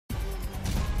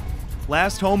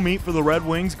Last home meet for the Red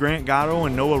Wings, Grant Gatto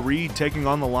and Noah Reed taking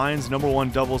on the Lions'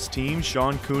 #1 doubles team,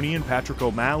 Sean Cooney and Patrick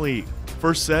O'Malley.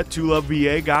 First set, 2-love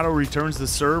VA, Gatto returns the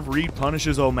serve, Reed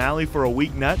punishes O'Malley for a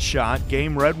weak net shot,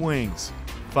 game Red Wings.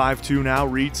 5-2 now,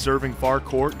 Reed serving far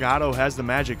court, Gatto has the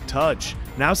magic touch.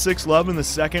 Now 6-love in the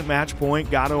second match point,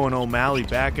 Gatto and O'Malley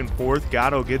back and forth,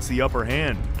 Gatto gets the upper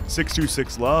hand, 6-2,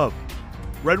 6-love.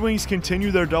 Red Wings continue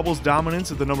their doubles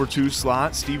dominance at the #2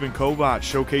 slot, Steven Kovac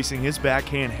showcasing his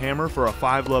backhand hammer for a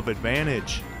 5-love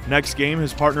advantage. Next game,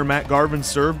 his partner Matt Garvin's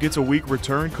serve gets a weak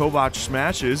return, Kovac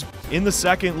smashes. In the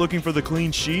second, looking for the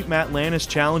clean sheet, Matt Lannis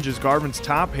challenges Garvin's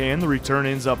top hand, the return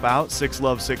ends up out,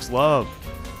 6-love, 6-love.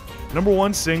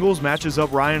 #1 singles matches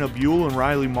up Ryan Abule and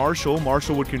Riley Marshall.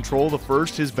 Marshall would control the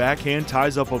first, his backhand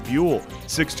ties up Abule,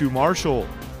 6-2 Marshall.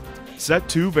 Set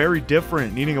 2, very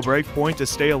different, needing a break point to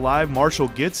stay alive, Marshall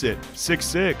gets it,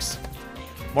 6-6.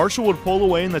 Marshall would pull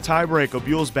away in the tiebreak,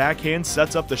 Abule's backhand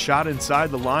sets up the shot inside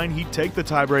the line, he'd take the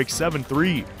tiebreak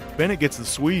 7-3. Benet gets the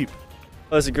sweep.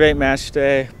 It was a great match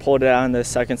today, pulled it out in the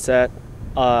second set.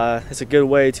 It's a good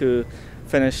way to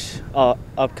finish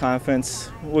up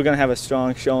conference. We're going to have a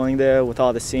strong showing there with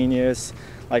all the seniors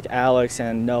like Alex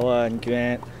and Noah and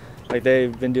Grant. Like,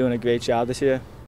 they've been doing a great job this year.